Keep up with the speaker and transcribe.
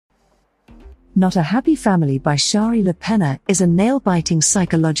Not a Happy Family by Shari Lapena is a nail-biting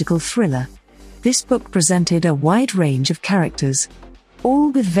psychological thriller. This book presented a wide range of characters,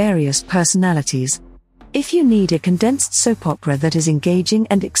 all with various personalities. If you need a condensed soap opera that is engaging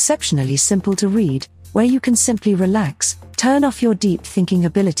and exceptionally simple to read, where you can simply relax, turn off your deep thinking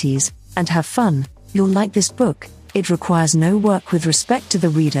abilities, and have fun, you'll like this book. It requires no work with respect to the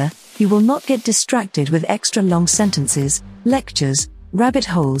reader. You will not get distracted with extra long sentences, lectures, rabbit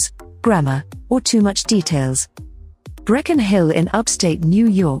holes, grammar, or too much details. Brecon Hill in upstate New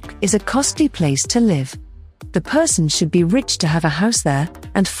York is a costly place to live. The person should be rich to have a house there,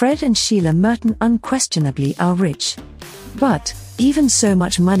 and Fred and Sheila Merton unquestionably are rich. But even so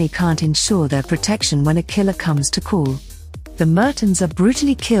much money can't ensure their protection when a killer comes to call. The Mertons are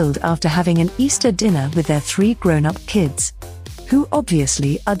brutally killed after having an Easter dinner with their 3 grown-up kids, who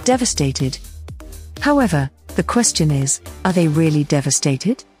obviously are devastated. However, the question is, are they really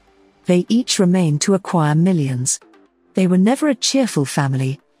devastated? They each remain to acquire millions. They were never a cheerful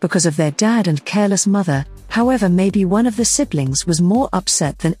family, because of their dad and careless mother. However, maybe one of the siblings was more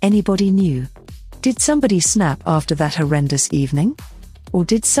upset than anybody knew. Did somebody snap after that horrendous evening? Or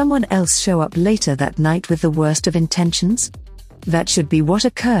did someone else show up later that night with the worst of intentions? That should be what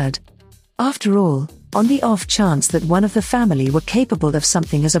occurred. After all, on the off chance that one of the family were capable of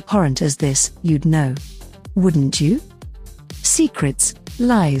something as abhorrent as this, you'd know. Wouldn't you? Secrets,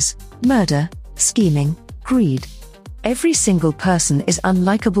 lies, murder, scheming, greed. Every single person is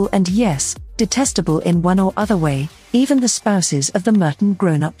unlikable and yes, detestable in one or other way, even the spouses of the Merton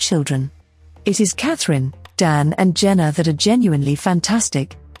grown-up children. It is Catherine, Dan and Jenna that are genuinely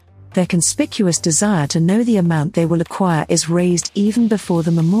fantastic. Their conspicuous desire to know the amount they will acquire is raised even before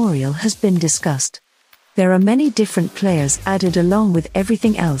the memorial has been discussed. There are many different players added along with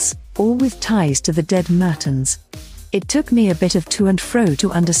everything else, all with ties to the dead Mertons. It took me a bit of to and fro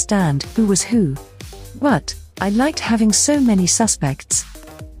to understand who was who. But I liked having so many suspects.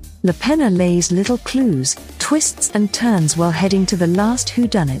 Lapena lays little clues, twists and turns while heading to the last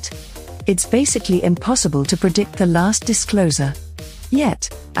whodunit. It's basically impossible to predict the last disclosure. Yet,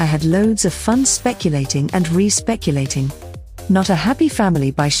 I had loads of fun speculating and re-speculating. Not a Happy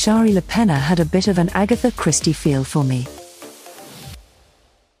Family by Shari Lapena had a bit of an Agatha Christie feel for me.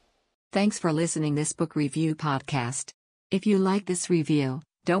 Thanks for listening this book review podcast. If you like this review,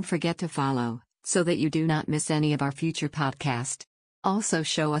 don't forget to follow, so that you do not miss any of our future podcast. Also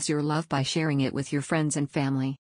show us your love by sharing it with your friends and family.